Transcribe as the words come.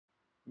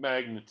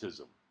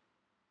Magnetism.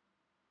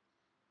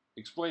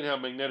 Explain how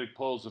magnetic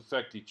poles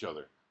affect each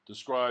other.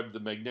 Describe the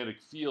magnetic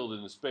field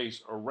in the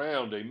space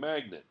around a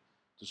magnet.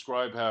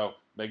 Describe how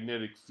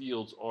magnetic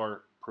fields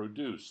are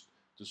produced.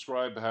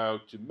 Describe how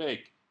to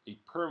make a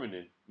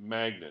permanent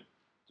magnet.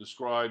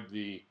 Describe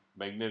the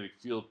magnetic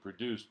field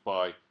produced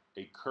by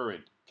a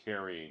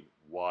current-carrying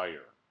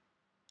wire.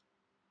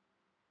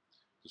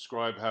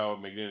 Describe how a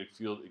magnetic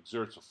field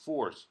exerts a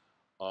force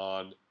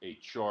on a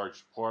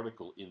charged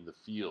particle in the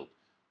field.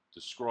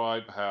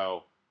 Describe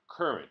how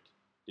current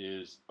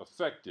is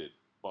affected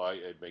by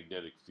a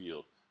magnetic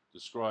field.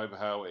 Describe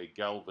how a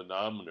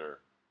galvanometer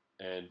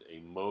and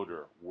a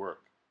motor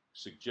work.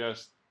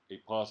 Suggest a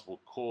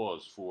possible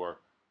cause for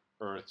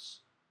Earth's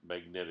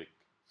magnetic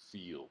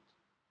field.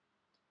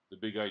 The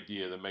big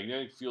idea: the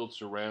magnetic field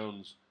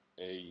surrounds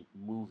a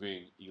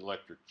moving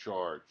electric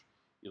charge.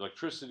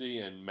 Electricity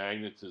and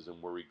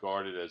magnetism were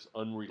regarded as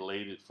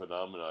unrelated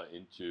phenomena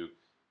into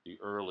the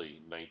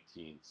early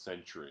 19th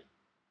century.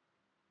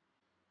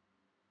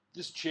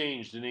 This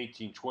changed in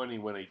 1820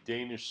 when a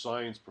Danish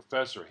science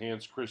professor,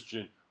 Hans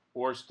Christian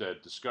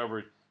Ørsted,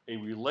 discovered a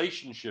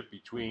relationship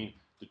between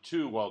the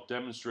two while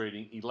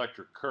demonstrating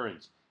electric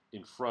currents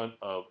in front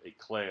of a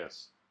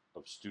class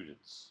of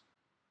students.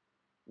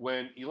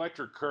 When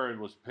electric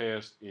current was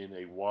passed in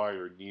a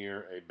wire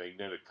near a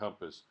magnetic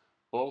compass,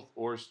 both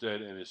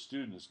Ørsted and his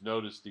students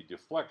noticed the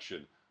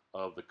deflection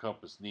of the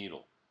compass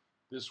needle.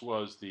 This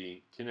was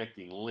the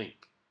connecting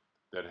link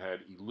that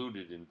had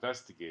eluded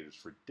investigators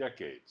for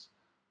decades.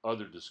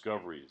 Other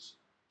discoveries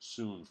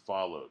soon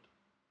followed.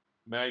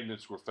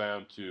 Magnets were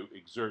found to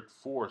exert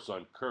force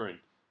on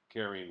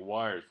current-carrying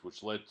wires,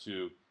 which led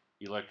to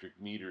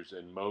electric meters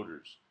and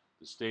motors.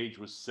 The stage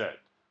was set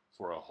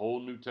for a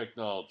whole new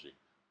technology,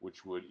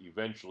 which would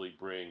eventually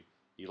bring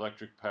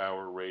electric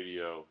power,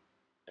 radio,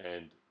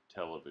 and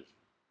television.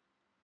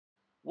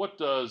 What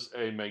does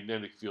a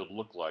magnetic field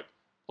look like?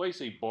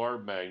 Place a bar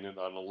magnet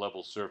on a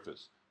level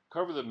surface.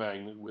 Cover the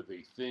magnet with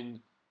a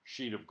thin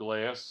sheet of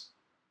glass,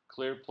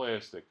 clear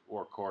plastic,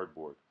 or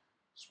cardboard.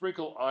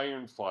 Sprinkle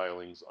iron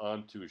filings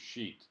onto a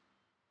sheet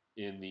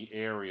in the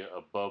area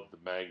above the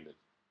magnet.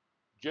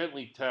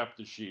 Gently tap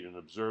the sheet and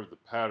observe the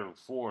pattern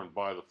formed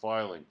by the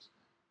filings.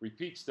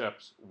 Repeat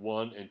steps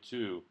 1 and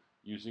 2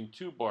 using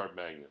 2 bar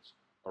magnets.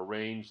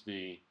 Arrange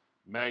the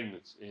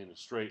magnets in a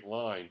straight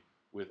line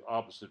with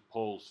opposite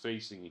poles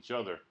facing each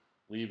other,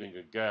 leaving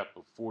a gap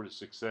of 4 to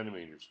 6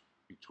 centimeters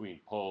between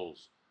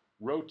poles.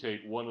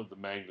 Rotate one of the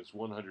magnets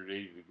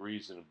 180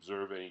 degrees and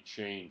observe any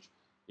change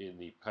in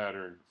the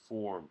pattern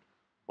formed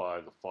by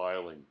the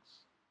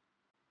filings.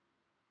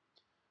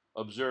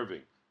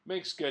 Observing.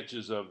 Make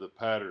sketches of the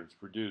patterns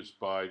produced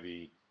by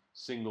the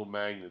single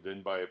magnet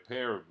and by a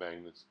pair of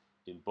magnets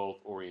in both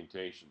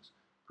orientations.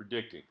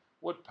 Predicting.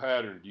 What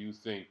pattern do you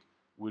think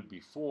would be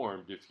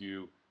formed if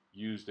you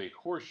used a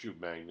horseshoe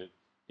magnet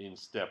in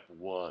step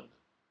 1?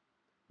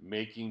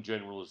 Making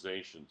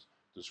generalizations.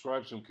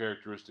 Describe some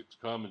characteristics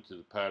common to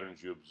the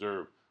patterns you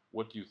observe.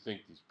 What do you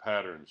think these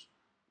patterns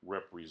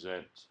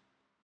represent?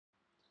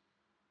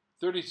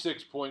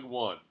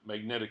 36.1.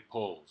 Magnetic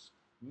poles.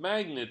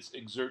 Magnets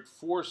exert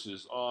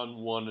forces on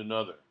one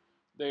another.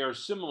 They are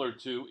similar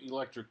to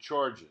electric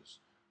charges,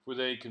 for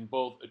they can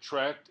both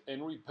attract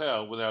and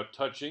repel without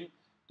touching,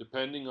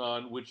 depending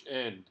on which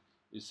end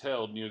is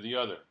held near the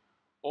other.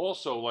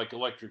 Also, like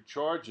electric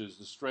charges,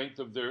 the strength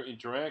of their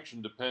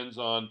interaction depends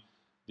on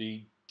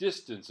the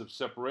distance of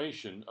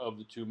separation of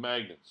the two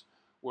magnets.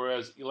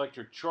 Whereas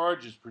electric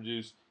charges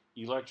produce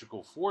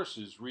electrical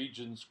forces,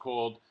 regions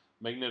called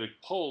magnetic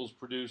poles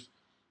produce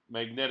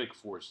magnetic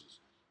forces.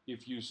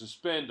 If you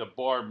suspend a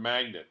bar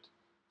magnet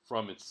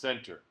from its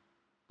center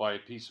by a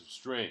piece of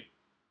string,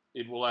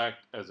 it will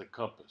act as a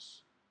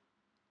compass.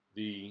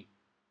 The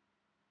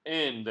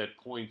end that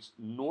points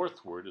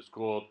northward is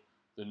called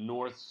the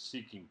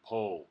north-seeking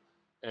pole,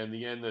 and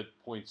the end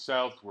that points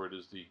southward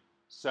is the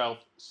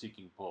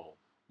south-seeking pole.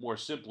 More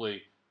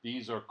simply,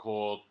 these are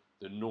called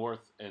the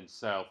north and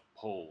south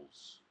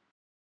poles.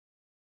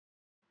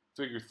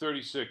 Figure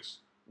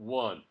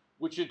 36.1.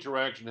 Which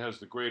interaction has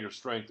the greater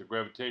strength, the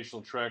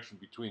gravitational attraction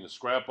between the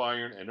scrap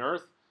iron and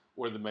Earth,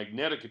 or the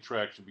magnetic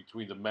attraction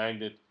between the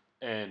magnet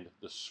and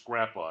the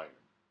scrap iron?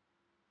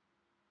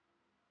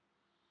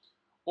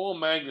 All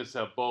magnets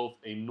have both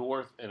a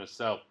north and a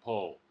south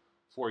pole.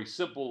 For a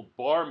simple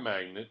bar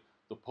magnet,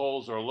 the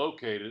poles are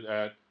located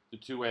at the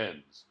two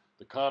ends.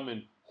 The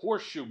common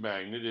horseshoe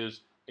magnet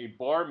is a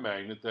bar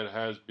magnet that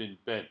has been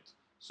bent,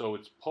 so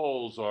its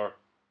poles are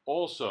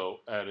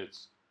also at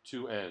its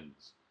two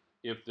ends.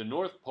 If the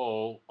north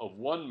pole of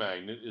one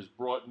magnet is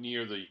brought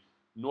near the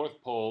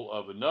north pole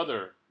of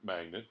another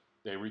magnet,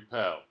 they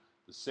repel.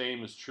 The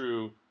same is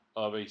true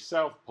of a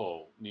south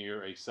pole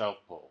near a south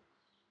pole.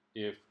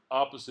 If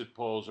opposite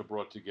poles are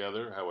brought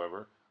together,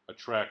 however,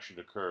 attraction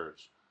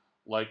occurs.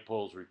 Like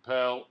poles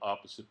repel,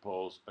 opposite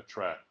poles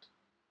attract.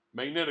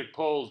 Magnetic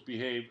poles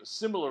behave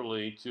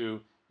similarly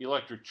to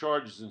electric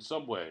charges in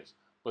some ways,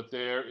 but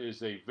there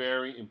is a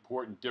very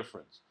important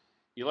difference.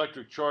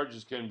 Electric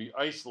charges can be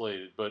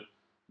isolated, but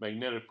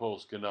magnetic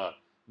poles cannot.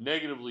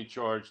 negatively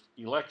charged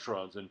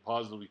electrons and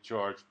positively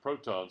charged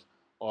protons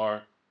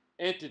are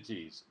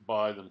entities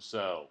by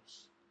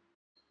themselves.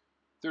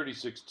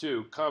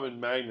 36.2. Common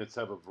magnets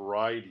have a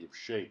variety of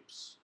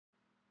shapes.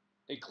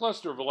 A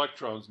cluster of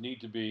electrons need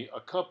to be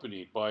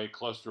accompanied by a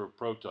cluster of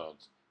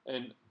protons,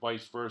 and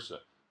vice versa.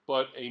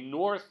 But a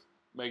north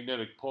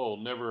magnetic pole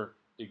never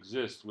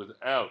exists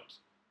without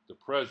the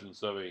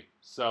presence of a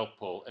south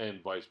pole,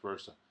 and vice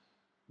versa.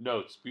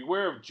 Notes: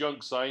 beware of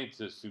junk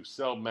scientists who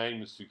sell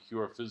magnets to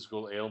cure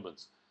physical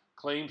ailments.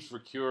 Claims for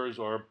cures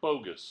are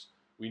bogus.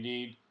 We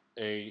need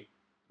a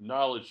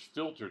knowledge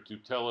filter to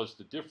tell us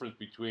the difference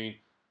between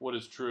what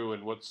is true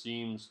and what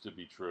seems to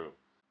be true.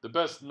 The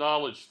best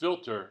knowledge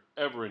filter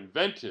ever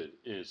invented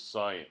is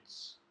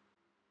science.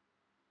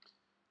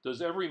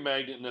 Does every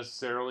magnet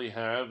necessarily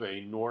have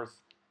a north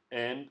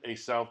and a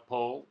south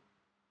pole?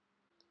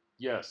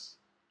 Yes.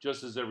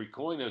 Just as every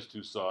coin has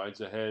two sides,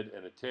 a head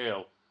and a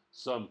tail,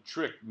 some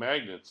trick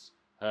magnets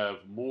have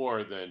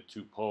more than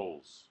two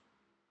poles.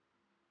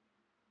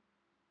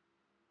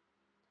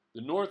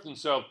 The north and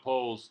south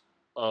poles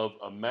of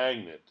a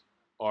magnet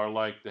are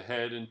like the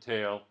head and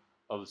tail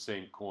of the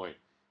same coin.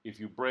 If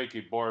you break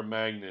a bar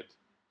magnet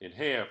in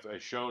half,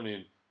 as shown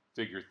in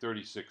figure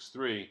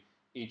 36.3,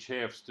 each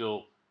half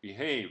still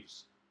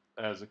behaves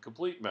as a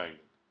complete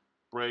magnet.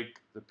 Break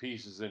the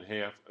pieces in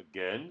half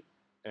again,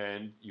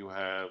 and you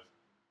have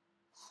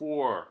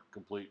 4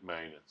 complete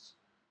magnets.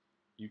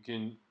 You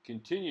can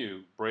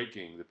continue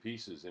breaking the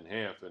pieces in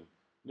half and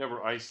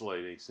never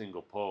isolate a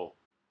single pole.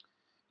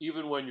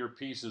 Even when your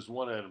piece is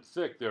 1 atom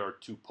thick, there are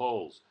 2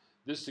 poles.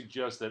 This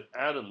suggests that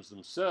atoms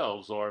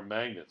themselves are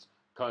magnets.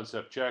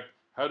 Concept check.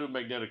 How do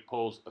magnetic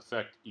poles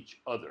affect each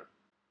other?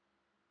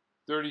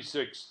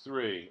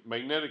 36.3.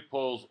 Magnetic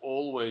poles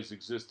always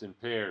exist in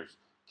pairs.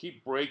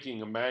 Keep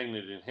breaking a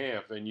magnet in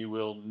half and you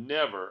will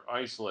never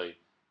isolate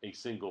a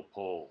single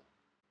pole.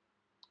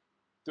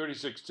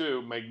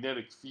 36.2.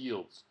 Magnetic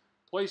fields.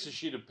 Place a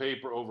sheet of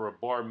paper over a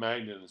bar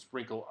magnet and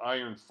sprinkle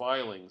iron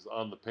filings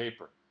on the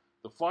paper.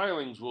 The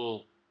filings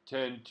will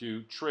tend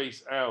to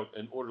trace out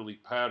an orderly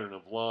pattern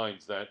of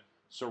lines that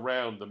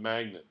surround the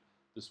magnet.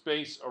 The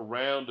space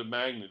around a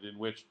magnet in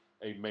which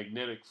a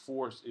magnetic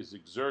force is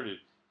exerted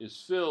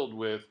is filled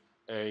with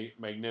a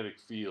magnetic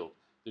field.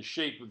 The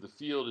shape of the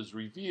field is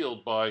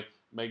revealed by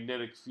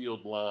magnetic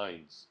field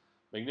lines.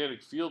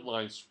 Magnetic field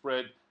lines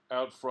spread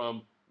out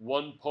from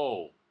one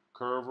pole,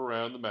 curve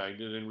around the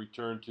magnet, and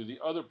return to the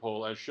other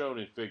pole as shown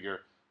in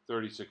figure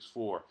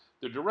 36.4.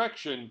 The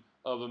direction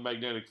of a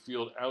magnetic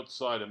field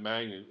outside a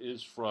magnet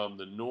is from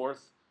the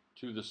north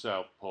to the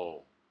south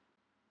pole.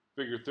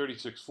 Figure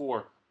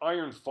 36.4.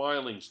 Iron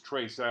filings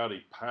trace out a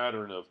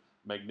pattern of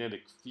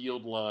magnetic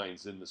field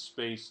lines in the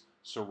space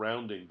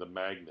surrounding the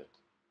magnet.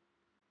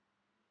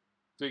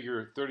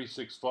 Figure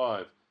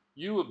 36.5.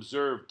 You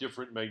observe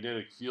different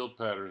magnetic field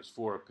patterns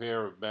for a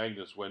pair of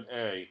magnets when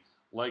A,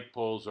 like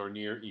poles are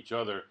near each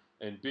other,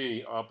 and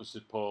B,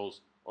 opposite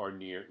poles are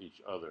near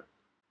each other.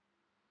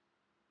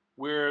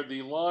 Where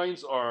the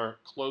lines are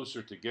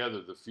closer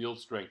together, the field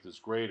strength is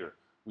greater.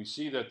 We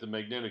see that the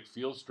magnetic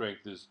field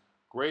strength is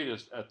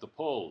greatest at the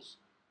poles.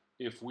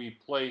 If we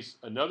place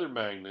another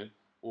magnet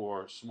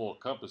or small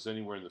compass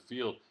anywhere in the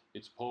field,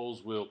 its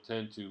poles will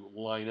tend to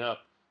line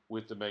up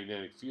with the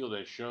magnetic field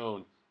as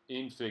shown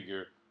in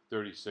figure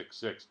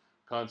 36.6.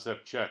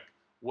 Concept check.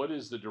 What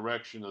is the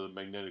direction of the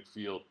magnetic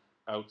field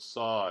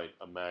outside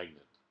a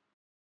magnet?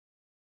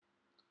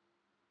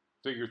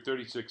 Figure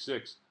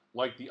 36.6.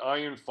 Like the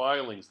iron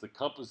filings, the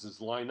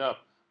compasses line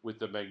up with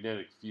the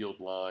magnetic field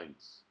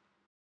lines.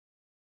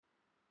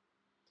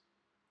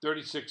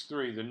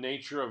 36.3. The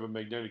nature of a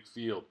magnetic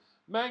field.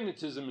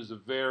 Magnetism is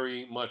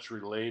very much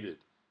related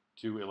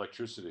to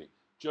electricity.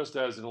 Just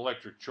as an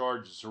electric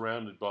charge is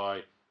surrounded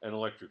by an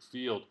electric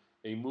field,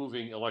 a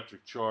moving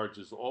electric charge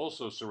is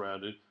also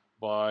surrounded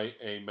by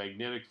a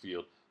magnetic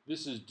field.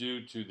 This is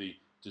due to the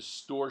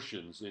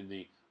distortions in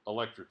the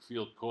electric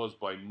field caused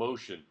by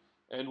motion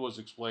and was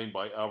explained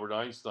by Albert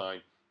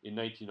Einstein in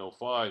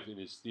 1905 in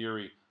his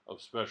theory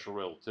of special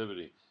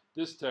relativity.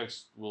 This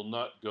text will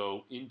not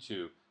go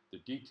into the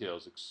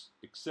details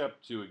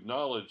except to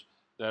acknowledge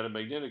that a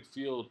magnetic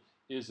field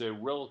is a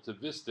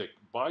relativistic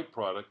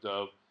byproduct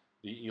of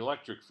the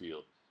electric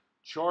field.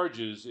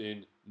 Charges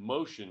in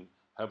motion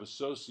have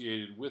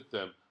associated with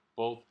them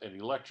both an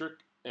electric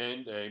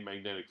and a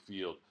magnetic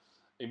field.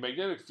 A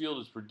magnetic field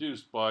is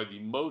produced by the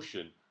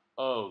motion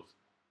of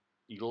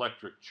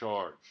electric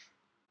charge.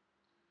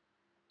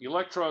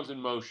 Electrons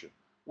in motion.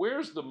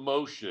 Where's the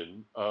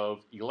motion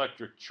of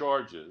electric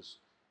charges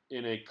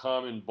in a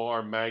common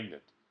bar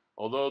magnet?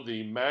 Although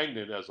the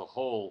magnet as a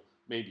whole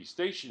may be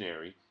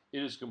stationary,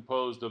 it is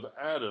composed of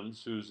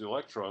atoms whose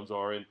electrons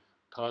are in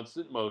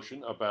constant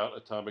motion about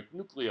atomic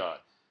nuclei.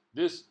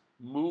 This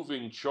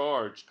moving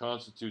charge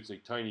constitutes a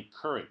tiny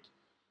current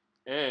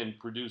and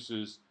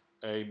produces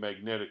a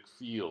magnetic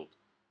field.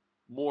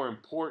 More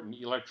important,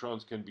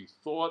 electrons can be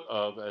thought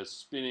of as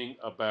spinning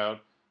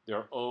about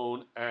their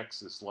own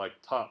axis like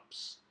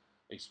tops.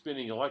 A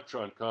spinning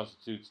electron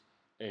constitutes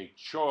a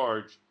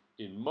charge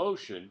in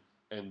motion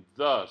and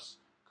thus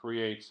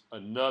creates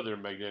another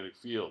magnetic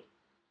field.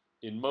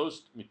 In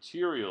most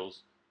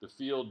materials, the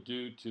field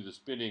due to the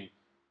spinning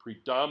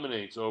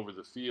predominates over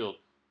the field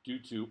due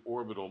to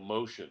orbital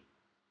motion.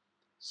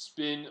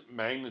 Spin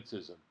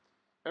magnetism.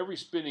 Every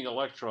spinning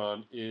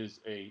electron is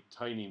a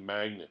tiny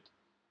magnet.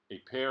 A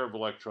pair of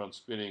electrons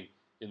spinning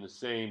in the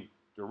same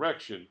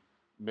direction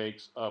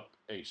makes up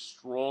a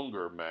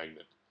stronger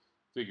magnet.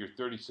 Figure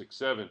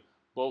 36.7.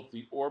 Both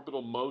the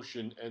orbital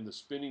motion and the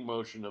spinning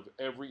motion of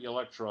every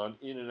electron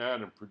in an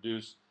atom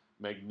produce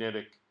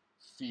magnetic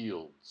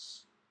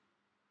fields.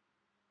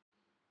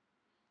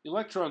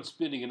 Electrons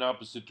spinning in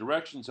opposite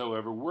directions,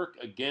 however, work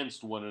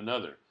against one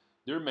another.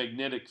 Their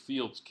magnetic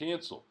fields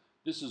cancel.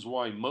 This is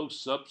why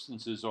most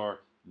substances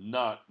are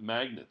not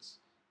magnets.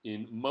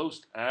 In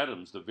most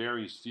atoms, the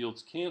various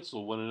fields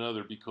cancel one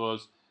another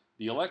because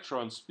the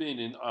electrons spin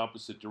in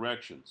opposite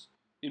directions.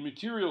 In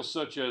materials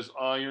such as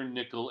iron,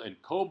 nickel,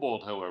 and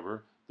cobalt,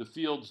 however, the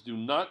fields do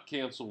not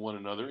cancel one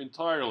another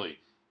entirely.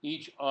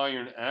 Each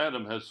iron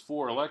atom has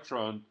 4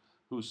 electrons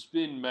whose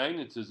spin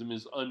magnetism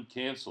is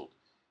uncancelled.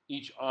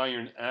 Each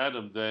iron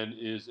atom then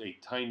is a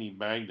tiny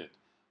magnet.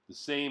 The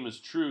same is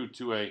true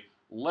to a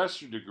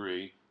lesser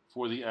degree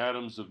for the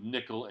atoms of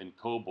nickel and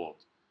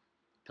cobalt.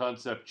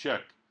 Concept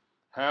check.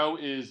 How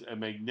is a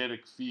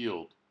magnetic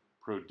field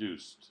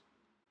produced?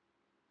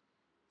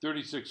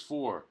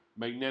 36.4.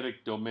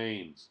 Magnetic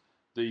domains.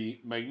 The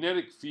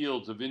magnetic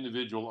fields of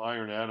individual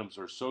iron atoms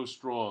are so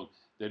strong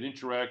that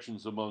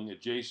interactions among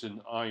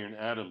adjacent iron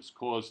atoms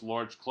cause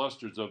large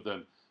clusters of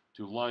them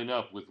to line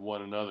up with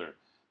one another.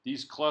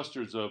 These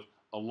clusters of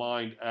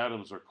aligned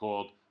atoms are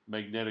called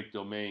magnetic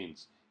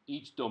domains.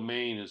 Each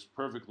domain is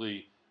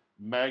perfectly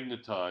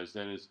magnetized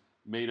and is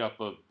made up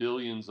of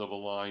billions of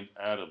aligned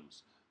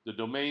atoms. The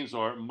domains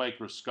are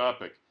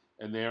microscopic,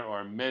 and there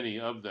are many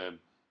of them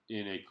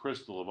in a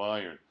crystal of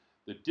iron.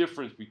 The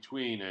difference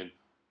between a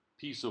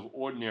piece of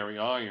ordinary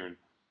iron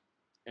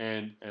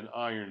and an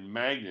iron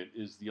magnet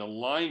is the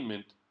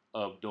alignment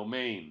of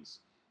domains.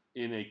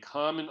 In a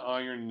common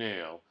iron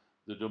nail,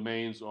 the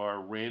domains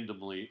are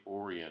randomly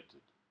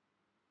oriented.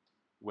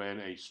 When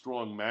a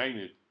strong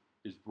magnet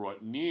is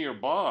brought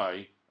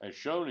nearby, as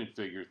shown in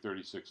figure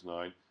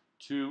 36.9,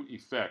 2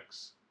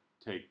 effects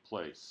take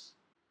place.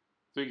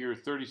 Figure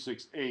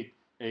 36.8,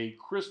 a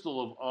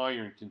crystal of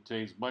iron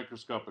contains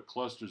microscopic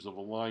clusters of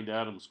aligned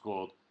atoms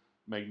called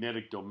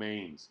magnetic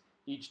domains.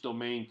 Each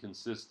domain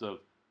consists of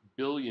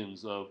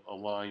billions of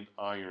aligned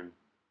iron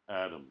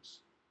atoms.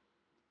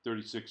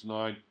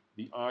 36.9,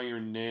 the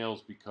iron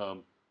nails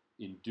become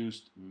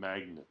induced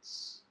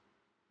magnets.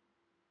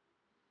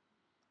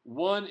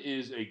 One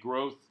is a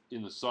growth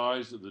in the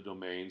size of the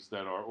domains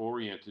that are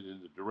oriented in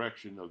the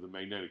direction of the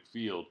magnetic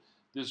field.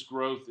 This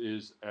growth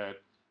is at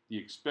the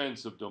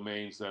expense of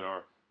domains that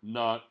are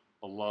not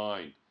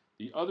aligned.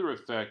 The other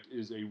effect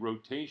is a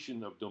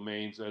rotation of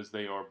domains as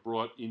they are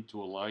brought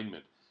into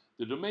alignment.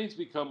 The domains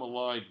become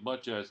aligned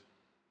much as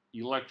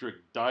electric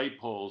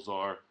dipoles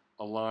are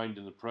aligned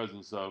in the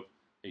presence of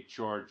a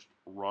charged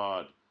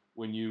rod.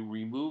 When you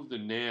remove the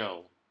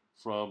nail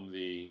from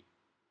the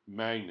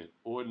magnet,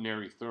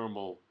 ordinary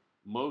thermal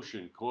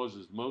motion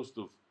causes most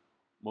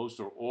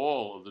or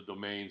all of the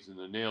domains in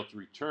the nail to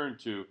return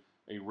to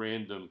a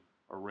random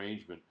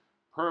arrangement.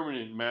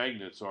 Permanent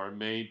magnets are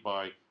made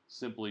by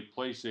simply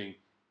placing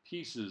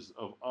pieces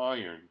of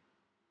iron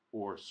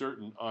or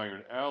certain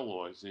iron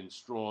alloys in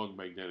strong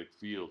magnetic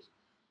fields.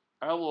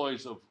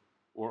 Alloys of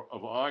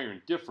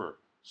iron differ.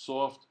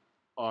 Soft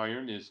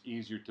iron is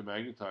easier to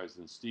magnetize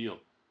than steel.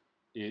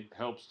 It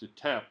helps to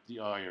tap the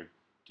iron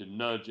to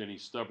nudge any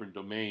stubborn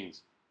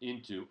domains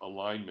into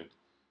alignment.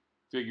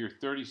 Figure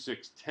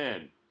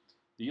 36.10.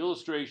 The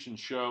illustrations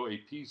show a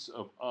piece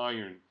of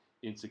iron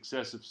in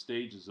successive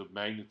stages of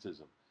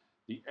magnetism.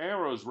 The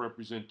arrows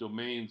represent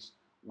domains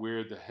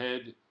where the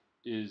head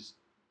is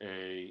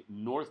a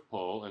north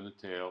pole and the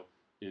tail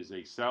is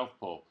a south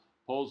pole.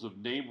 Poles of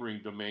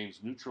neighboring domains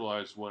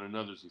neutralize one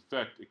another's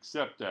effect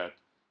except at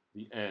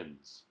the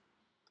ends.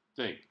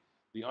 Think.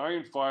 The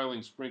iron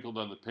filings sprinkled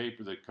on the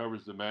paper that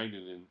covers the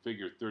magnet in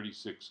figure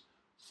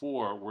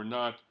 36.4 were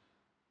not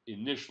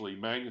initially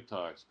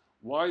magnetized.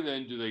 Why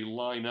then do they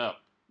line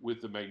up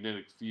with the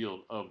magnetic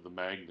field of the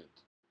magnet?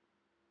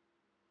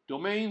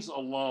 Domains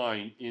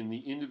align in the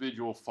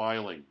individual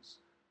filings,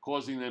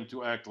 causing them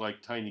to act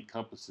like tiny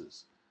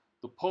compasses.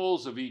 The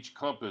poles of each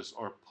compass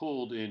are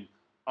pulled in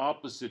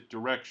opposite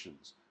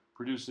directions,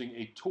 producing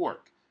a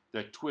torque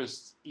that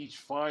twists each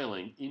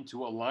filing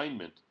into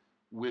alignment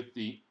with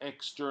the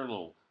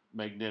external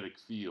magnetic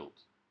field.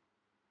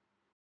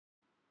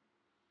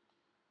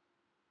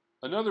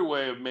 Another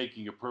way of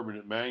making a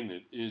permanent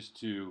magnet is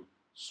to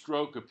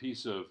stroke a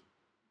piece of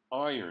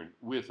iron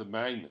with a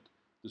magnet.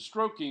 The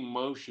stroking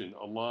motion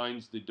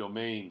aligns the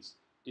domains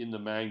in the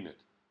magnet.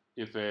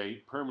 If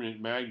a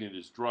permanent magnet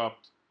is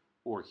dropped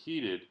or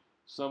heated,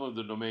 some of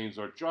the domains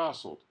are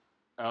jostled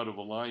out of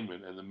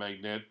alignment and the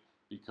magnet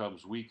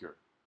becomes weaker.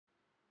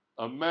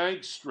 A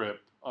mag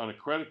strip on a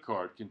credit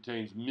card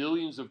contains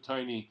millions of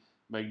tiny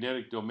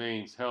magnetic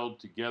domains held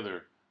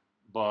together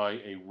by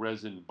a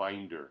resin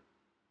binder.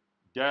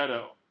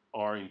 Data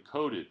are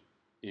encoded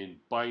in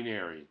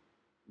binary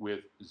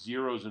with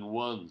zeros and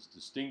ones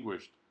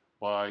distinguished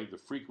by the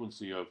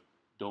frequency of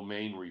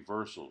domain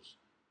reversals.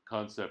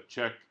 Concept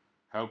check.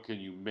 How can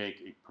you make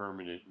a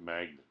permanent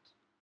magnet?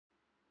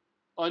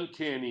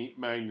 Uncanny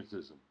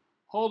magnetism.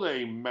 Hold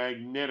a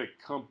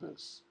magnetic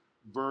compass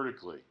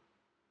vertically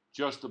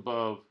just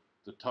above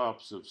the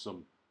tops of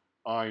some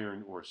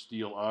iron or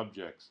steel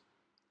objects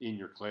in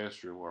your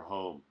classroom or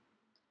home.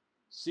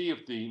 See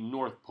if the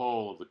north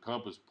pole of the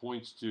compass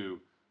points to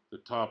the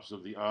tops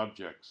of the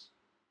objects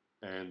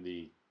and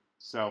the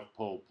south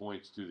pole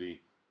points to the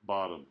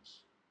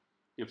bottoms.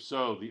 If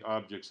so, the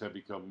objects have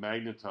become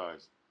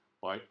magnetized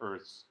by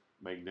Earth's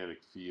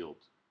magnetic field.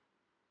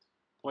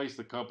 Place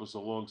the compass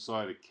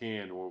alongside a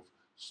can of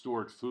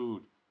stored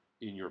food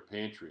in your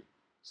pantry.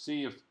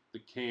 See if the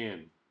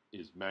can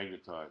is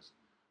magnetized.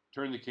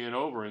 Turn the can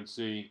over and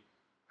see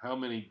how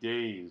many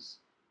days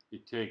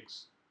it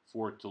takes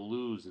for it to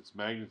lose its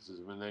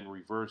magnetism and then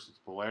reverse its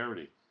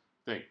polarity.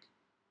 Think,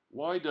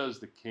 why does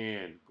the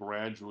can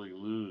gradually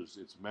lose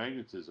its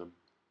magnetism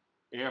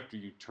after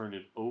you turn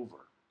it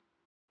over?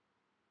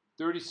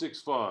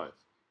 36.5.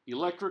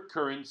 Electric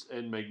currents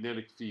and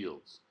magnetic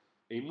fields.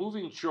 A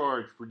moving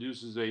charge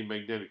produces a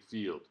magnetic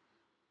field.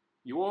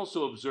 You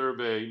also observe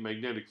a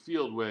magnetic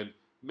field when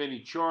many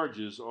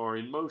charges are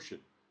in motion.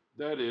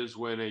 That is,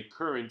 when a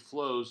current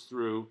flows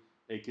through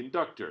a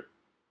conductor.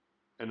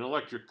 An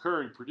electric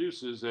current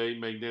produces a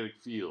magnetic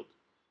field.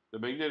 The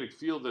magnetic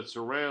field that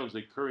surrounds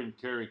a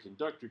current-carrying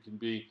conductor can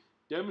be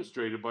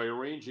demonstrated by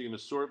arranging an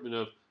assortment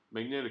of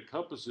magnetic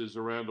compasses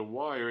around a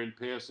wire and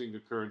passing a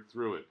current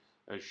through it,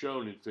 as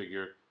shown in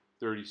figure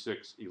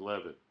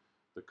 36.11.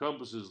 The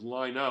compasses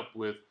line up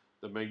with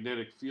the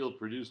magnetic field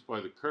produced by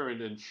the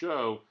current and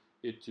show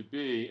it to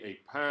be a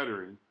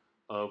pattern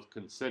of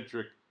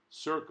concentric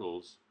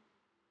circles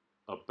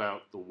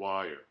about the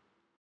wire.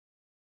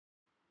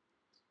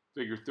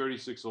 Figure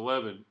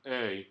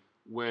 36.11a,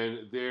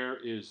 when there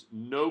is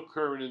no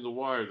current in the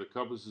wire, the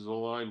compass is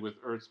aligned with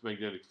Earth's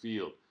magnetic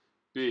field.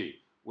 B,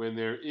 when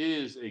there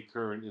is a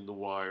current in the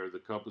wire, the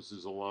compass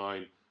is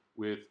aligned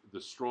with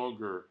the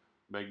stronger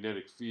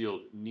magnetic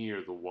field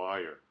near the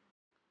wire.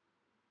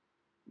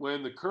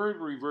 When the current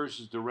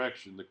reverses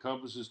direction, the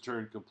compass is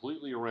turned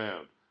completely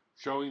around,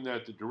 showing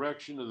that the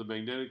direction of the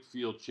magnetic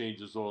field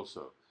changes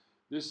also.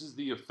 This is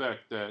the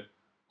effect that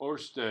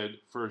Ørsted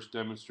first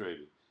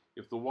demonstrated.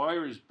 If the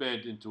wire is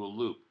bent into a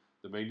loop,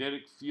 the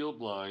magnetic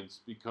field lines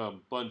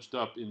become bunched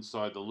up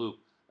inside the loop,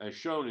 as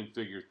shown in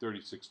figure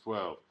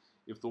 36.12.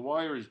 If the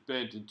wire is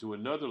bent into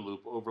another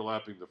loop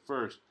overlapping the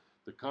first,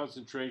 the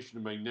concentration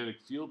of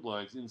magnetic field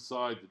lines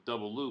inside the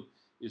double loop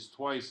is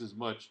twice as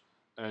much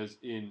as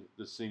in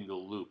the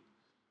single loop.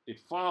 It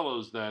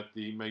follows that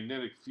the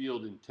magnetic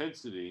field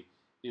intensity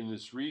in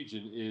this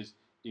region is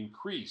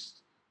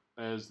increased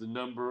as the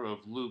number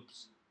of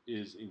loops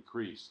is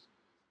increased.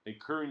 A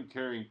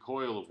current-carrying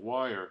coil of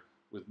wire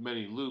with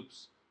many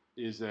loops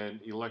is an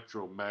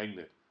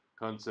electromagnet.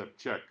 Concept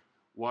check.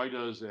 Why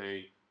does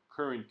a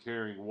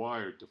current-carrying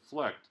wire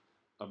deflect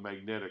a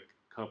magnetic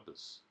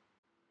compass?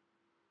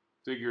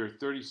 Figure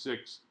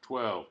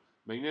 36.12.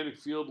 Magnetic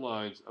field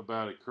lines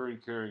about a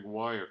current-carrying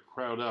wire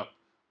crowd up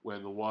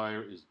when the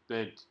wire is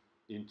bent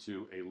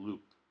into a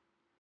loop.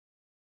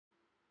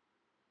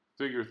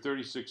 Figure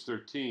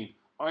 36.13.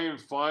 Iron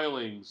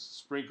filings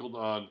sprinkled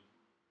on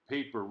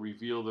paper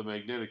reveal the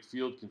magnetic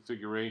field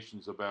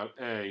configurations about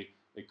A,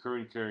 a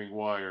current-carrying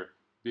wire,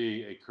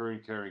 B, a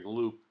current-carrying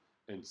loop,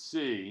 and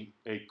C,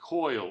 a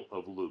coil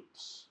of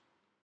loops.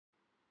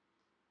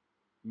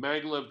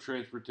 Maglev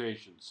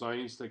transportation,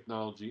 science,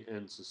 technology,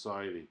 and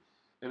society.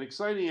 An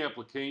exciting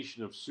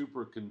application of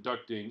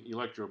superconducting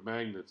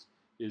electromagnets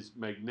is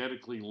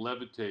magnetically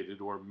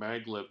levitated or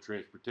maglev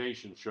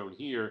transportation. Shown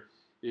here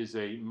is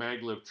a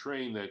maglev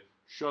train that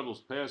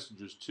shuttles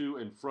passengers to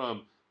and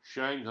from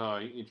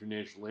Shanghai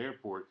International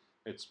Airport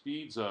at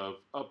speeds of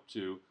up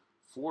to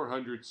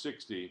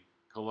 460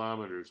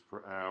 kilometers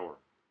per hour.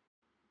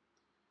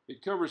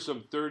 It covers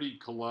some 30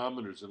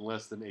 kilometers in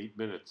less than 8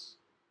 minutes.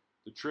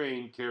 The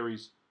train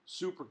carries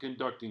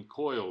superconducting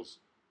coils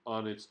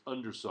on its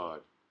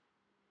underside.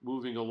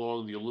 Moving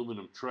along the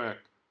aluminum track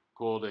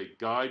called a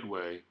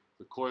guideway,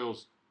 the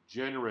coils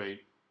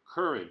generate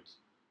current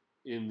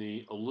in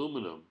the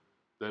aluminum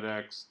that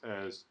acts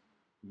as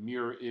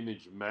mirror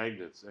image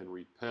magnets and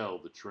repel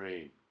the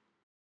train.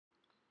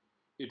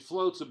 It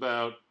floats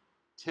about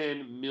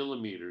 10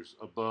 millimeters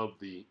above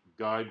the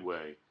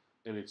guideway,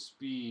 and its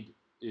speed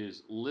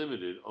is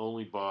limited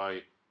only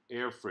by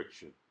air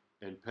friction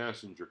and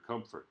passenger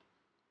comfort.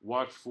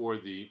 Watch for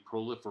the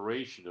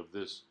proliferation of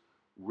this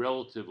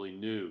relatively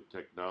new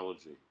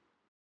technology.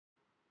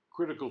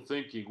 Critical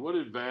thinking. What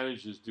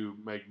advantages do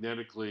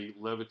magnetically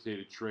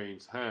levitated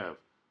trains have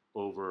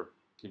over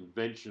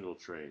conventional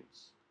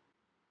trains?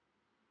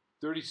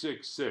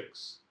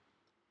 36.6.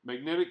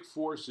 Magnetic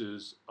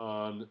forces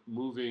on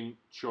moving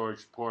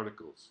charged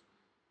particles.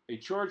 A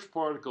charged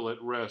particle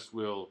at rest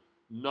will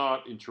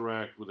not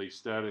interact with a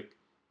static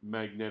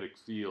magnetic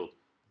field.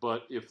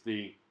 But if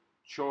the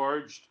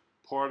charged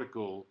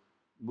particle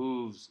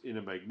moves in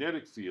a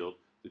magnetic field,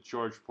 the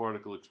charged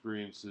particle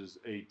experiences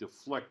a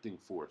deflecting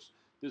force.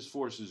 This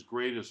force is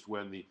greatest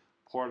when the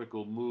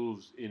particle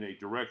moves in a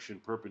direction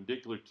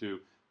perpendicular to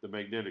the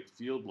magnetic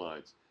field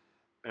lines.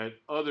 At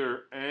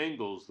other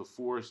angles, the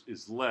force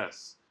is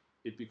less.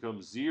 It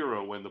becomes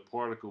zero when the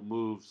particle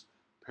moves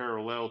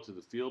parallel to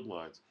the field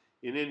lines.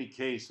 In any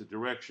case, the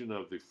direction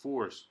of the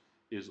force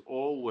is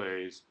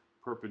always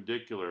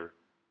perpendicular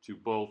to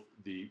both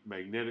the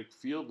magnetic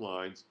field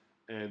lines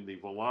and the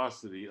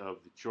velocity of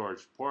the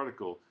charged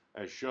particle,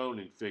 as shown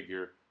in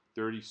figure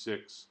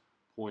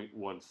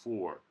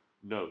 36.14.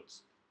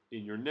 Notes: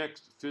 in your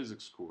next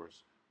physics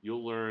course,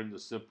 you'll learn the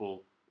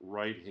simple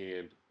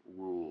right-hand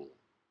rule.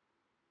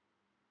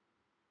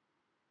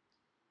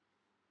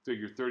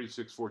 Figure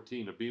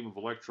 36.14, a beam of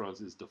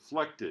electrons is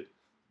deflected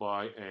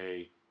by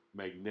a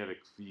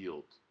magnetic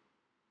field.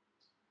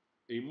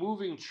 A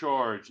moving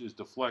charge is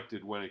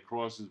deflected when it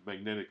crosses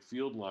magnetic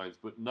field lines,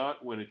 but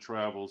not when it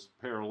travels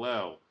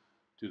parallel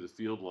to the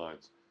field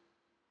lines.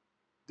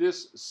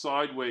 This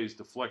sideways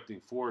deflecting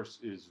force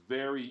is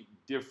very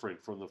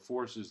different from the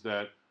forces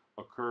that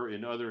occur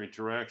in other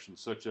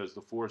interactions, such as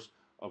the force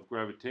of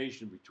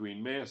gravitation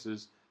between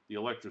masses, the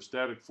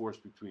electrostatic force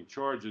between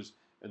charges,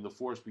 and the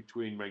force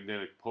between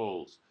magnetic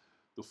poles.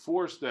 The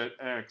force that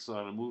acts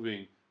on a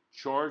moving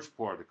charged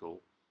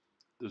particle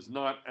does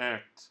not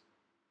act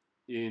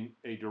in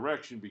a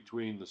direction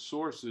between the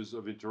sources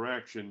of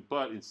interaction,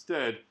 but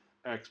instead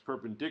acts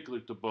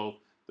perpendicular to both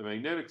the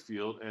magnetic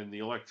field and the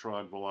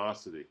electron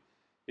velocity.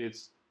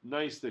 It's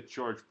nice that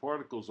charged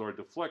particles are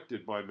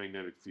deflected by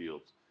magnetic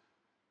fields,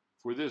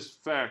 for this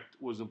fact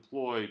was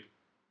employed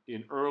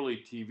in early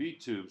TV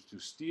tubes to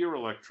steer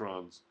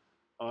electrons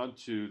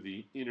onto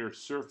the inner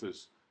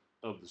surface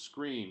of the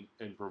screen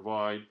and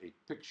provide a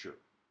picture.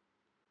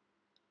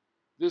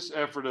 This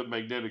effort of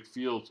magnetic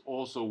fields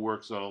also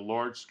works on a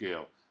large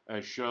scale,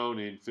 as shown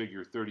in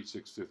figure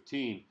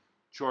 36.15.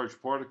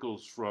 Charged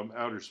particles from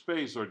outer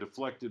space are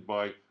deflected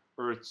by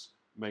Earth's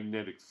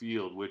magnetic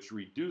field, which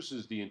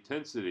reduces the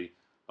intensity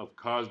of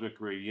cosmic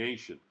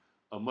radiation.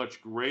 A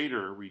much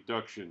greater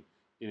reduction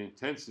in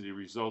intensity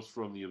results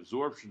from the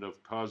absorption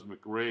of cosmic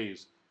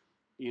rays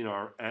in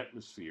our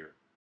atmosphere.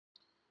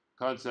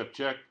 Concept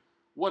check.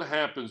 What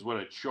happens when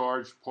a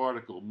charged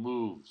particle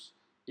moves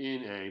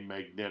in a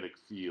magnetic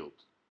field?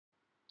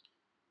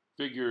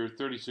 Figure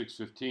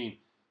 36.15.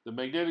 The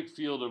magnetic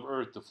field of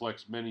Earth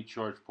deflects many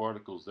charged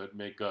particles that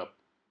make up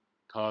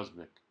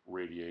cosmic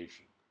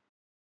radiation.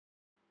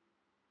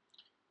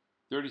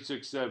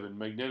 36.7.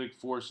 Magnetic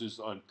forces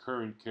on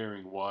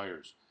current-carrying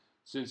wires.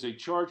 Since a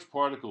charged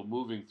particle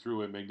moving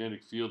through a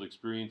magnetic field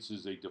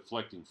experiences a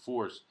deflecting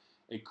force,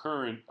 a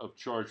current of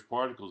charged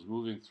particles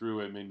moving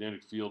through a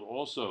magnetic field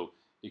also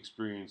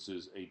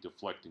experiences a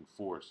deflecting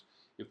force.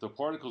 If the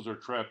particles are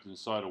trapped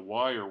inside a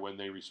wire when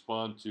they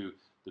respond to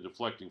the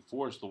deflecting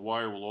force, the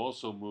wire will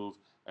also move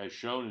as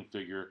shown in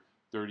figure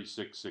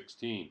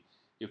 36.16.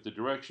 If the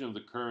direction of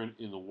the current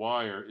in the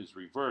wire is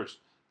reversed,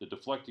 the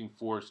deflecting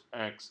force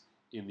acts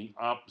in the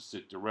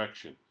opposite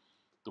direction.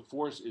 The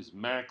force is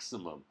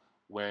maximum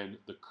when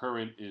the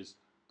current is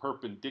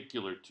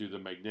perpendicular to the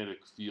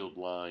magnetic field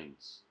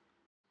lines.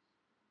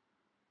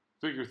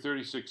 Figure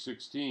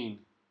 36.16.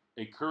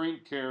 A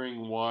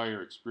current-carrying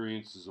wire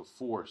experiences a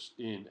force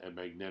in a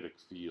magnetic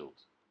field.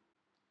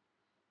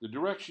 The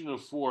direction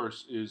of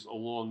force is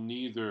along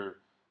neither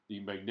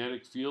the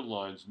magnetic field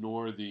lines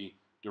nor the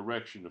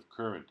direction of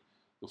current.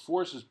 The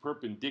force is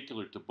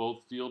perpendicular to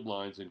both field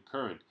lines and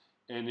current,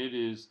 and it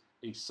is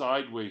a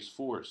sideways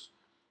force.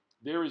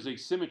 There is a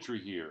symmetry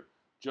here.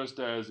 Just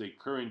as a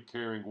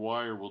current-carrying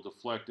wire will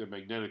deflect a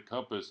magnetic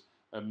compass,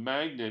 a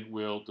magnet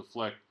will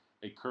deflect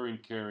a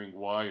current-carrying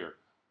wire.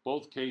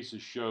 Both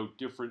cases show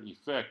different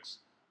effects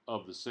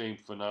of the same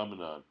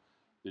phenomenon.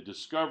 The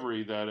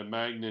discovery that a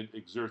magnet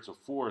exerts a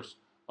force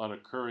on a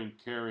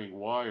current-carrying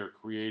wire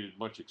created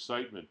much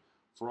excitement,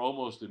 for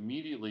almost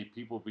immediately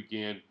people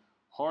began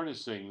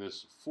harnessing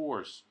this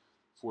force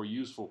for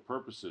useful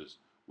purposes,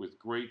 with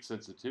great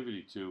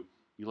sensitivity to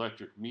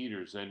electric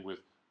meters and with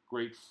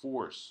great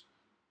force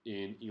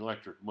in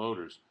electric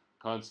motors.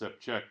 Concept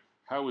check.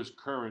 How is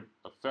current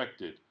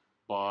affected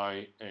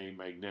by a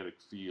magnetic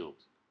field?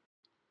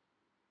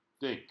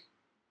 Think.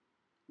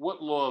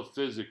 What law of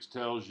physics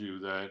tells you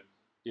that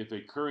if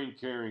a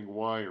current-carrying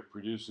wire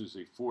produces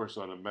a force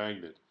on a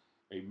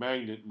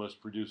magnet must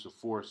produce a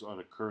force on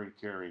a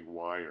current-carrying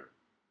wire?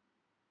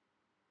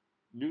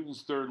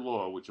 Newton's third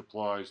law, which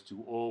applies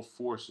to all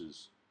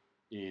forces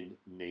in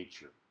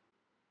nature.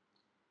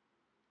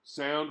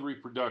 Sound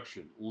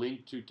reproduction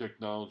linked to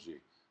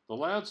technology. The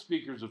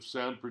loudspeakers of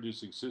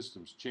sound-producing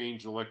systems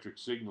change electric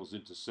signals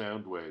into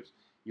sound waves.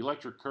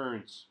 Electric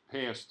currents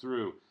pass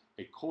through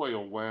a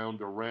coil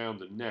wound around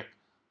the neck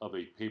of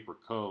a paper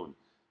cone.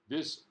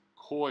 This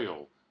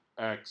coil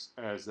acts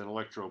as an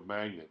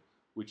electromagnet,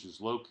 which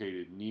is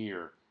located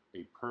near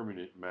a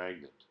permanent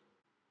magnet.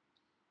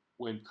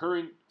 When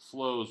current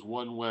flows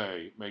one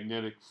way,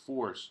 magnetic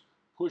force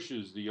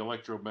pushes the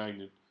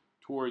electromagnet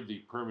toward the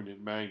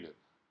permanent magnet,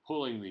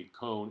 pulling the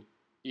cone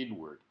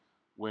inward.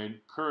 When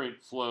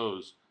current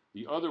flows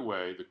the other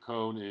way, the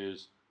cone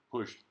is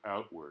pushed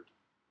outward.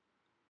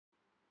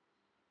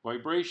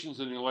 Vibrations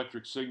in the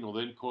electric signal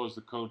then cause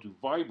the cone to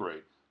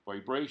vibrate.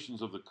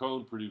 Vibrations of the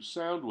cone produce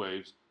sound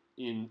waves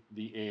in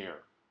the air.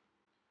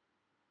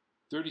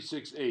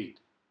 36.8.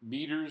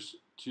 Meters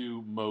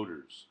to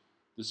motors.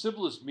 The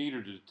simplest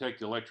meter to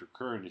detect electric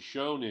current is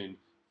shown in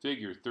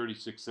figure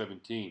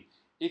 36.17.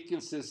 It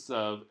consists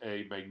of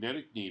a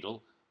magnetic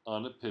needle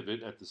on a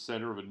pivot at the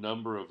center of a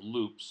number of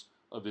loops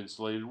of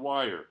insulated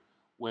wire.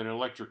 When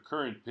electric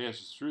current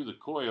passes through the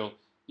coil,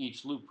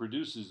 each loop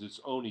produces its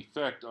own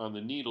effect on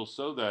the needle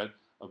so that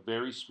a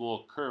very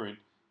small current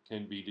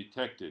can be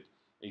detected.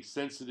 A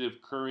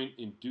sensitive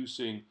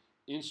current-inducing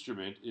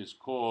instrument is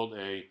called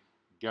a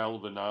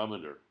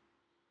galvanometer.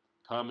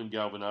 Common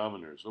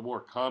galvanometers. A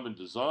more common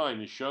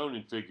design is shown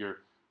in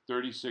figure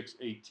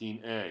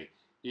 3618A.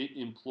 It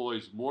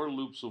employs more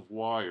loops of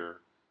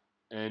wire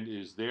and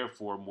is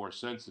therefore more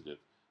sensitive.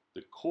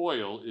 The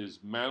coil is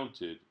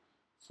mounted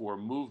for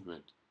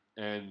movement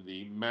and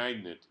the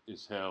magnet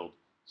is held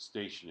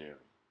stationary.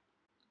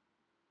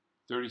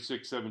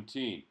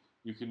 3617.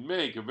 You can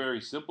make a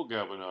very simple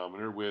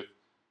galvanometer with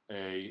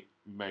a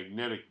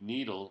magnetic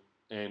needle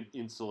and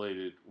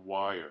insulated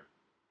wire.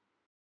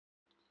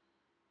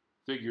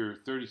 Figure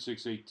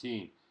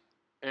 3618.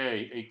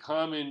 A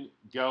common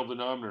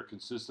galvanometer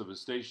consists of a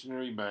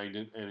stationary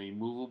magnet and a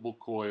movable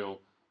coil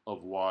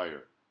of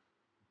wire.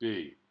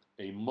 B.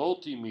 A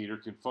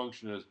multimeter can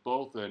function as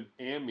both an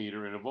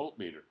ammeter and a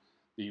voltmeter.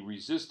 The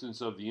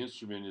resistance of the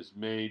instrument is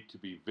made to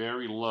be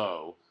very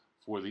low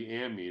for the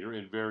ammeter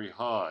and very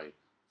high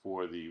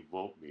for the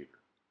voltmeter.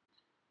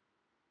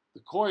 The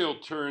coil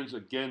turns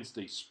against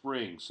a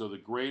spring, so the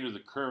greater the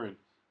current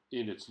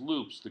in its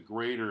loops, the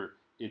greater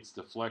its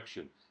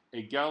deflection.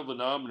 A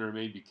galvanometer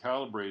may be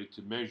calibrated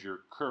to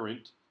measure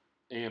current,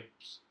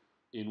 amps,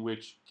 in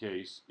which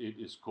case it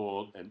is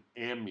called an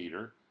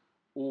ammeter,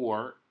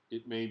 or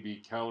it may be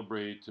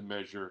calibrated to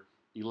measure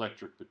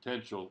electric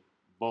potential,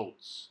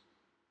 volts,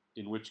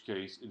 in which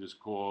case it is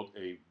called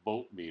a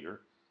voltmeter.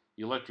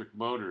 Electric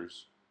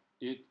motors,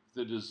 if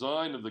the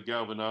design of the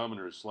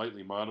galvanometer is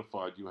slightly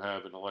modified, you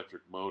have an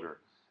electric motor.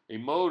 A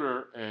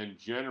motor and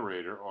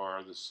generator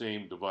are the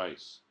same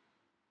device,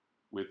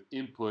 with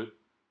input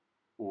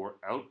or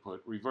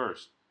output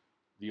reversed.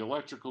 The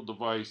electrical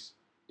device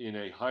in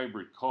a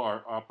hybrid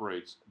car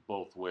operates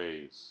both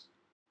ways.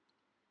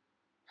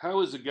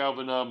 How is a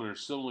galvanometer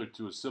similar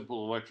to a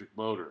simple electric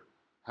motor?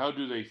 How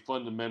do they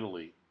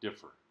fundamentally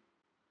differ?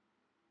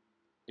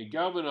 A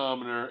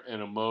galvanometer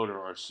and a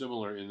motor are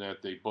similar in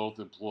that they both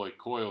employ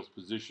coils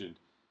positioned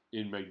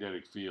in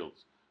magnetic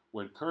fields.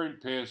 When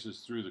current passes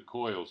through the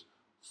coils,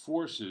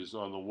 forces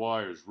on the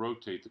wires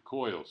rotate the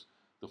coils.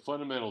 The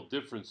fundamental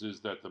difference is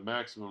that the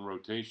maximum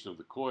rotation of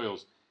the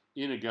coils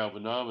in a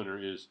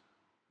galvanometer is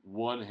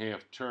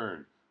 1/2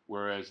 turn,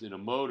 whereas in a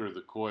motor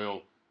the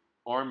coil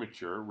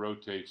armature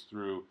rotates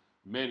through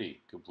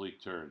many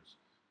complete turns.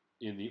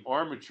 In the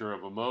armature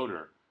of a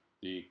motor,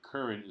 the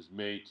current is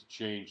made to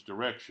change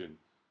direction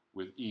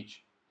with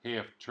each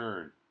half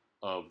turn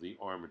of the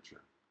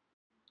armature.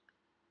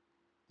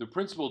 The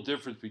principal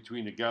difference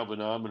between a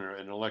galvanometer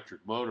and an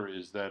electric motor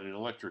is that in an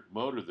electric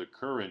motor the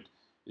current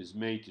is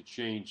made to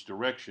change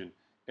direction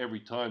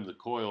every time the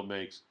coil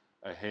makes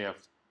a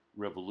half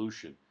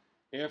revolution.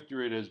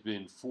 After it has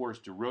been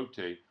forced to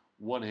rotate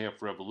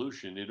 1/2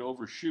 revolution, it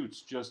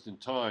overshoots just in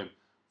time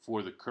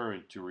for the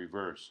current to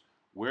reverse,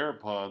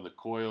 whereupon the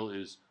coil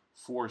is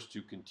forced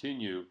to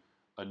continue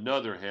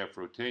another half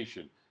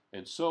rotation,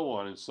 and so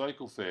on in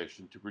cycle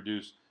fashion to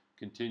produce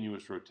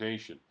continuous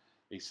rotation.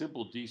 A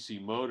simple DC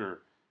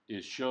motor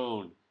is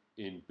shown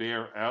in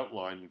bare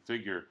outline in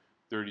figure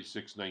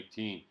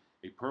 3619.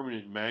 A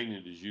permanent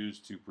magnet is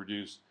used to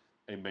produce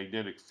a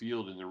magnetic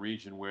field in the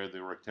region where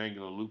the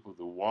rectangular loop of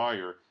the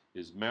wire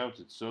is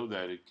mounted so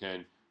that it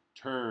can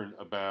turn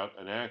about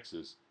an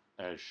axis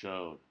as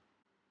shown.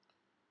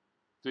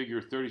 Figure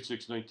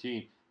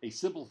 3619. A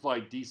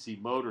simplified DC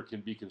motor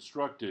can be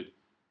constructed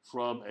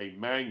from a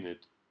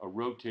magnet, a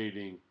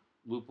rotating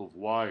loop of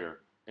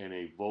wire, and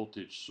a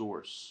voltage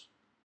source.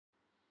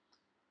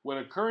 When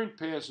a current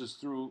passes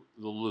through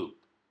the loop,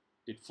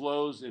 it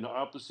flows in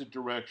opposite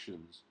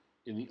directions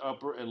in the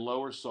upper and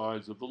lower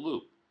sides of the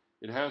loop.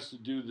 It has to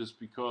do this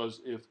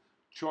because if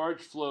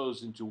charge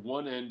flows into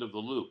one end of the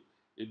loop,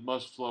 it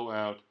must flow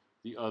out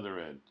the other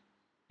end.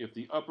 If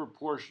the upper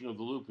portion of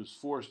the loop is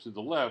forced to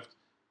the left,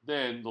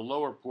 then the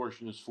lower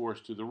portion is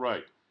forced to the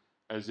right,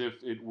 as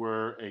if it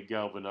were a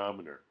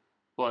galvanometer.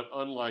 But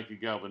unlike a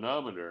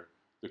galvanometer,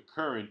 the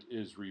current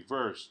is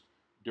reversed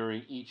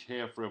during each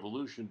half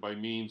revolution by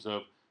means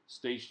of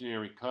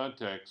stationary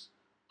contacts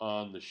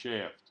on the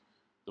shaft.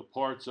 The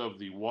parts of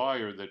the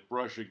wire that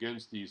brush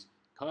against these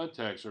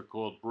contacts are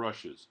called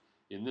brushes.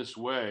 In this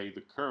way,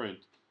 the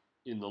current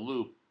in the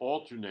loop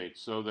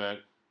alternates so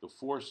that the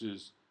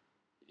forces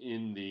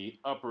in the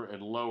upper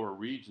and lower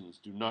regions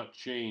do not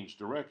change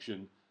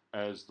direction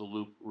as the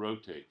loop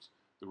rotates.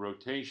 The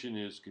rotation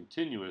is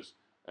continuous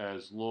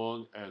as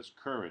long as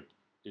current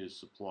is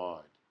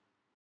supplied.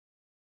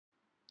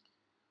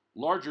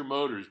 Larger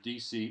motors,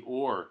 DC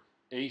or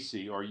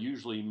AC, are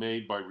usually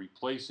made by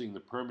replacing the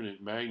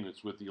permanent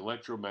magnets with the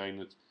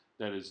electromagnets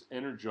that is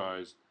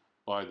energized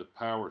by the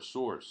power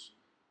source.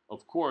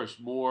 Of course,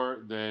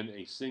 more than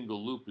a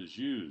single loop is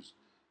used.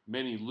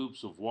 Many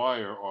loops of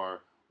wire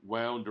are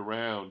wound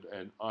around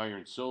an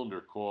iron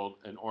cylinder called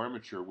an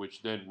armature,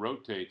 which then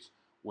rotates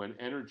when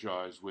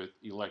energized with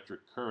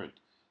electric current.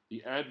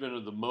 The advent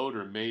of the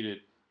motor made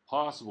it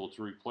possible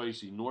to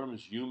replace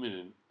enormous human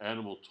and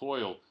animal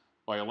toil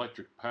by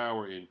electric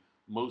power in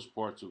most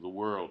parts of the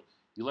world.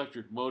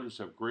 Electric motors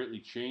have greatly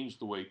changed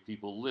the way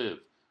people live.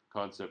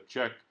 Concept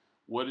check.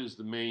 What is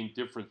the main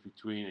difference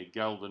between a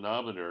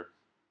galvanometer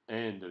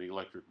and an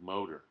electric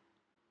motor?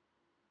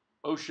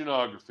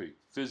 Oceanography,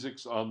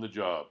 physics on the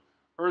job.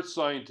 Earth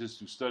scientists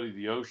who study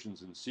the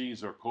oceans and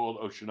seas are called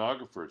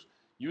oceanographers.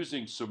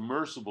 Using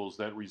submersibles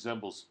that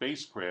resemble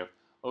spacecraft,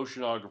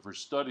 oceanographers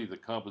study the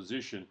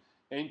composition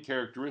and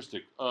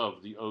characteristic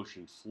of the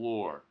ocean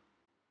floor.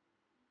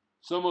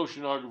 Some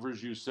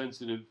oceanographers use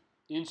sensitive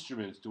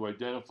instruments to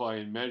identify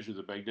and measure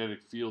the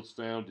magnetic fields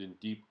found in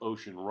deep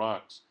ocean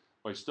rocks.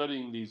 By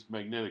studying these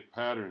magnetic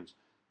patterns,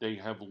 they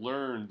have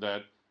learned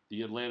that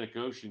the Atlantic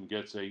Ocean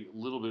gets a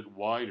little bit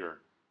wider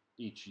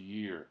each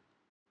year.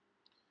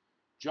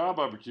 Job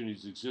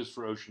opportunities exist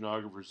for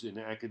oceanographers in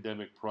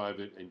academic,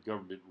 private, and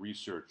government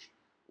research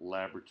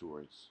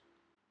laboratories.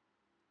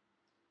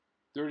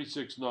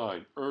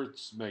 36.9.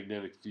 Earth's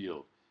magnetic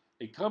field.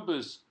 A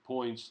compass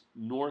points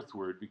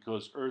northward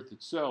because Earth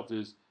itself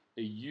is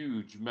a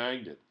huge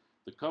magnet.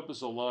 The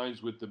compass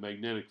aligns with the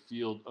magnetic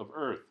field of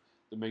Earth.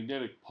 The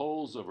magnetic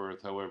poles of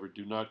Earth, however,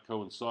 do not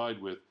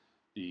coincide with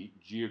the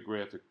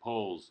geographic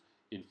poles.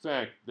 In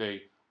fact,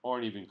 they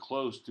aren't even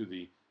close to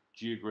the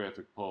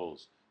geographic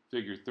poles.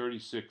 Figure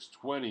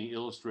 3620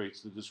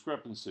 illustrates the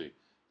discrepancy.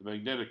 The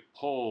magnetic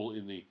pole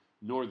in the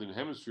northern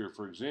hemisphere,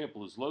 for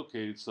example, is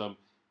located some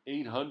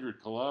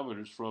 800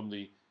 kilometers from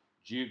the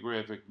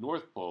geographic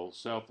North Pole,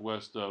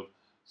 southwest of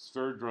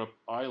Sverdrup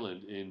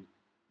Island in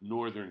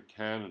northern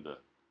Canada.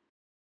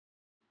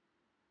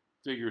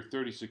 Figure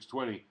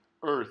 3620,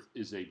 Earth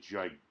is a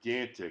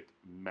gigantic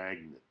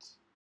magnet.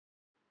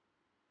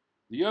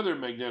 The other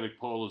magnetic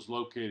pole is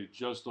located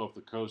just off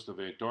the coast of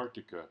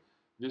Antarctica.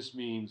 This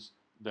means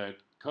that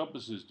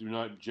compasses do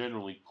not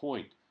generally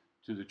point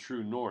to the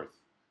true north.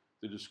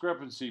 The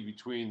discrepancy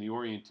between the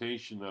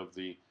orientation of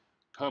the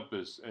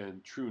compass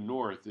and true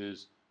north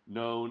is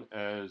known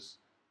as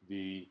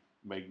the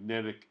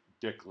magnetic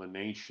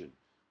declination,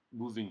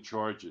 moving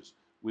charges.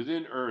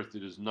 Within Earth,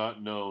 it is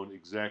not known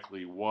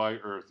exactly why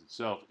Earth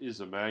itself is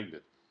a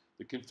magnet.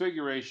 The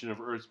configuration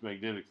of Earth's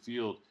magnetic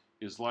field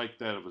is like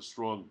that of a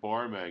strong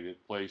bar magnet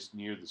placed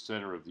near the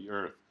center of the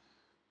Earth.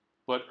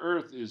 But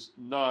Earth is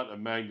not a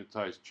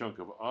magnetized chunk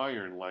of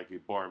iron like a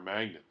bar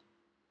magnet.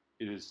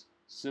 It is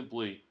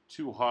simply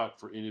too hot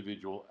for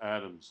individual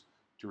atoms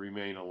to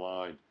remain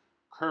aligned.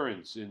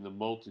 Currents in the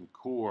molten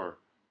core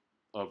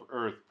of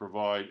Earth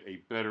provide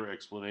a better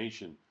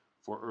explanation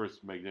for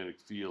Earth's magnetic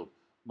field.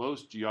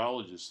 Most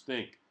geologists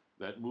think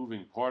that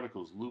moving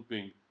particles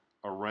looping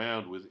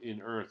around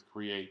within Earth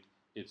create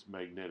its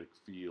magnetic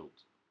field.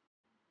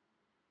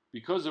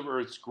 Because of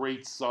Earth's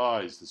great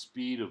size, the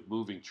speed of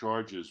moving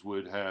charges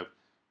would have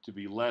to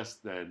be less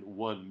than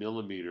 1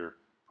 millimeter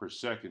per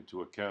second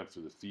to account for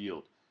the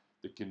field.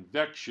 The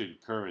convection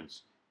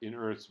currents in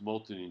Earth's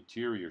molten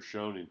interior,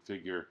 shown in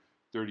figure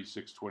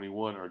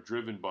 3621, are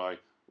driven by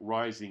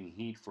rising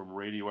heat from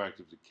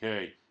radioactive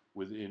decay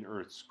within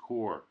Earth's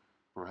core.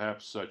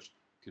 Perhaps such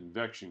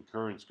convection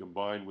currents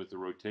combined with the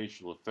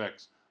rotational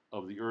effects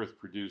of the Earth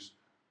produce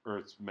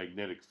Earth's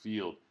magnetic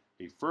field.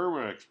 A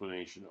firmer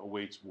explanation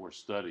awaits more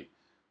study.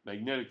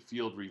 Magnetic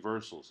field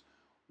reversals.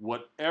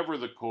 Whatever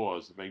the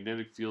cause, the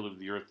magnetic field of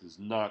the Earth is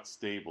not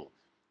stable.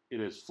 It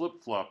has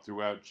flip-flopped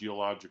throughout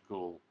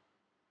geological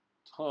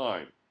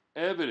time.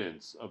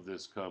 Evidence of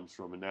this comes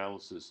from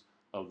analysis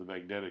of the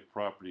magnetic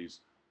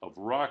properties of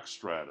rock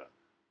strata.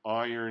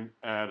 Iron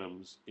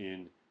atoms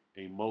in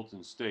a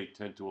molten state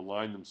tend to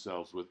align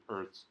themselves with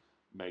Earth's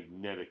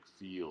magnetic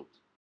field.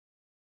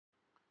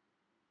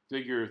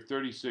 Figure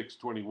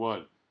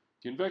 3621.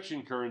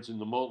 Convection currents in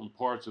the molten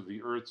parts of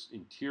the Earth's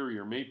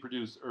interior may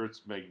produce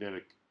Earth's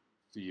magnetic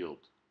field.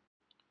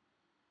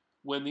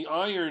 When the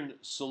iron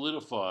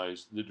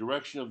solidifies, the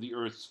direction of the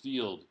Earth's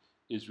field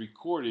is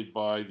recorded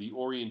by the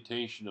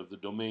orientation of the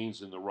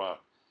domains in the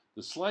rock.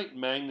 The slight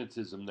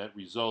magnetism that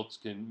results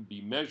can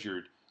be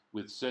measured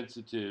with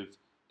sensitive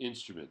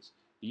instruments.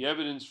 The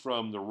evidence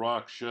from the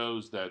rock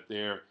shows that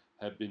there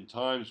have been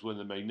times when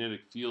the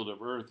magnetic field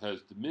of Earth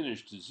has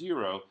diminished to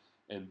zero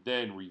and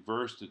then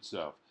reversed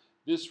itself.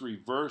 This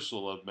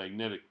reversal of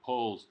magnetic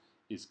poles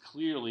is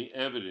clearly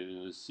evident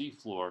in the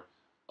seafloor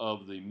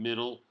of the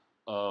middle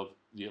of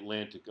the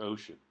Atlantic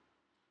Ocean.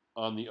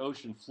 On the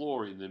ocean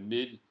floor in the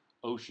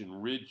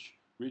mid-ocean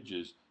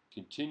ridges,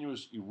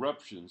 continuous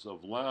eruptions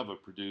of lava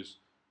produce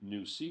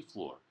new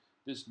seafloor.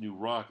 This new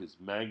rock is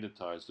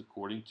magnetized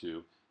according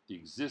to the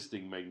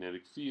existing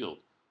magnetic field.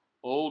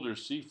 Older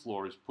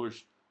seafloor is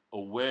pushed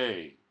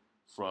away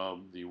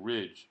from the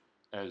ridge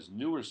as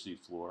newer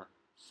seafloor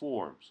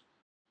forms.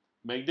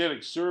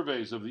 Magnetic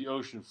surveys of the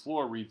ocean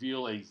floor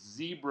reveal a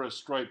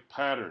zebra-striped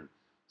pattern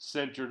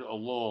centered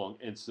along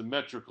and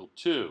symmetrical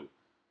to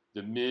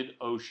the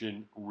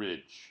mid-ocean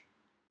ridge.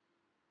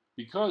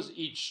 Because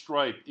each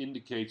stripe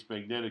indicates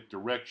magnetic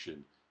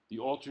direction, the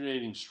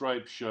alternating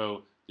stripes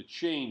show the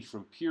change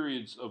from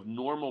periods of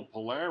normal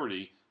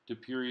polarity to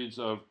periods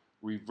of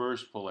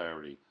reverse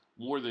polarity.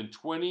 More than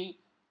 20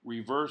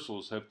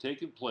 reversals have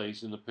taken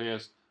place in the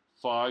past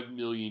 5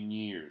 million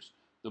years.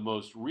 The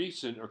most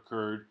recent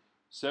occurred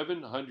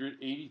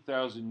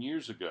 780,000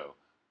 years ago.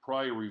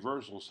 Prior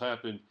reversals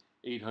happened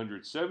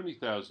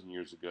 870,000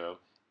 years ago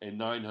and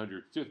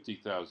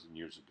 950,000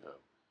 years ago.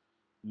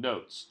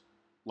 Notes: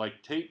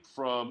 like tape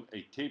from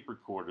a tape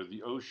recorder,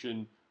 the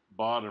ocean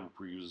bottom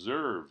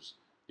preserves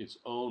its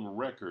own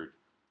record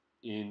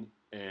in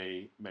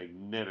a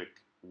magnetic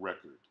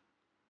record.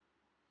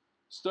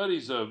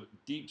 Studies of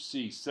deep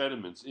sea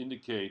sediments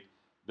indicate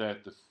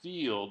that the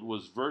field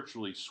was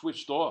virtually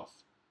switched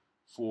off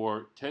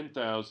for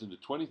 10,000 to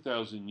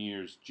 20,000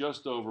 years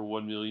just over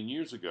 1 million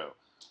years ago.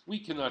 We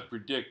cannot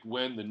predict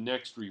when the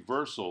next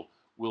reversal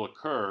will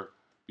occur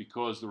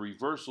because the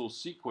reversal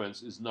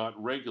sequence is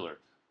not regular,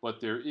 but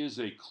there is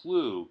a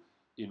clue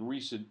in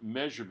recent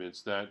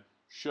measurements that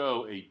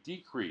show a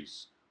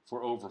decrease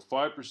for over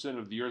 5%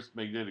 of the Earth's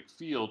magnetic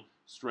field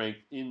strength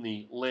in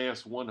the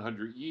last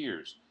 100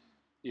 years.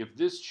 If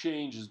this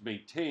change is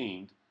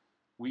maintained,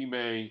 we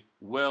may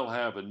well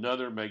have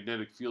another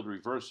magnetic field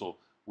reversal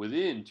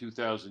within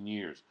 2,000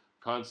 years.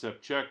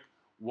 Concept check.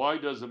 Why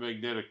does a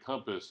magnetic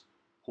compass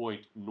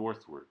point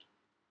northward?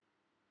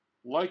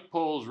 Like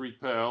poles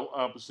repel,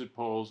 opposite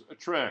poles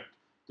attract.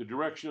 The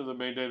direction of the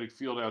magnetic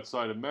field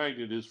outside a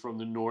magnet is from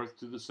the north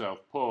to the south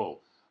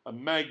pole. A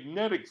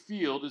magnetic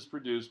field is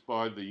produced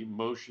by the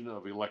motion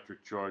of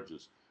electric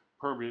charges.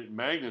 Permanent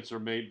magnets are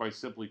made by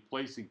simply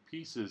placing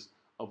pieces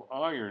of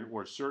iron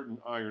or certain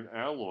iron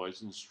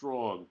alloys in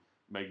strong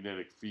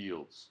magnetic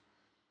fields.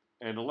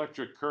 An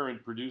electric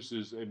current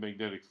produces a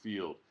magnetic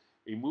field.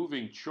 A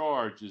moving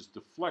charge is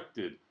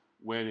deflected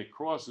when it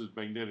crosses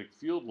magnetic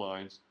field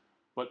lines,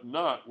 but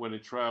not when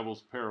it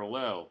travels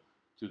parallel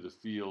to the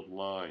field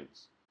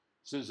lines.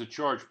 Since a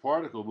charged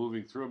particle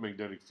moving through a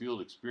magnetic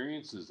field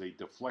experiences a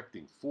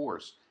deflecting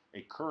force,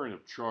 a current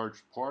of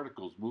charged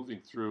particles moving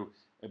through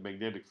a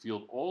magnetic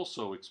field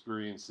also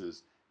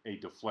experiences a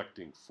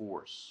deflecting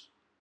force.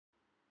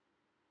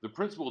 The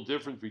principal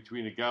difference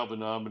between a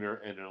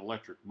galvanometer and an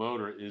electric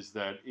motor is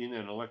that in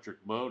an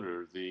electric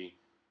motor, the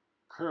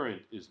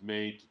current is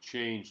made to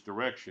change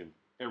direction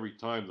every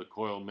time the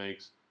coil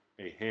makes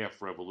a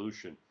half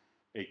revolution.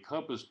 A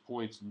compass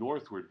points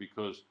northward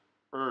because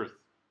Earth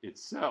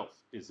itself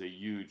is a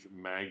huge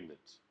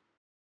magnet.